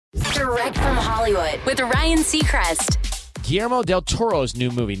Direct from Hollywood with Ryan Seacrest. Guillermo del Toro's new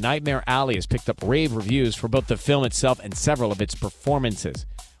movie, Nightmare Alley, has picked up rave reviews for both the film itself and several of its performances,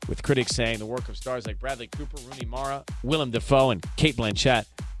 with critics saying the work of stars like Bradley Cooper, Rooney Mara, Willem Dafoe, and Cate Blanchett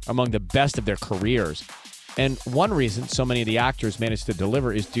are among the best of their careers. And one reason so many of the actors managed to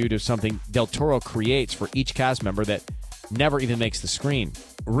deliver is due to something Del Toro creates for each cast member that never even makes the screen.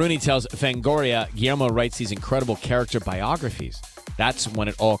 Rooney tells Fangoria Guillermo writes these incredible character biographies. That's when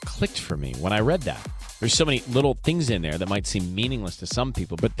it all clicked for me when I read that. There's so many little things in there that might seem meaningless to some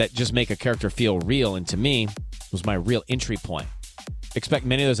people, but that just make a character feel real, and to me, was my real entry point. Expect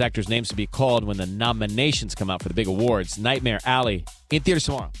many of those actors' names to be called when the nominations come out for the big awards. Nightmare Alley, in theaters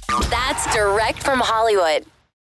tomorrow. That's direct from Hollywood.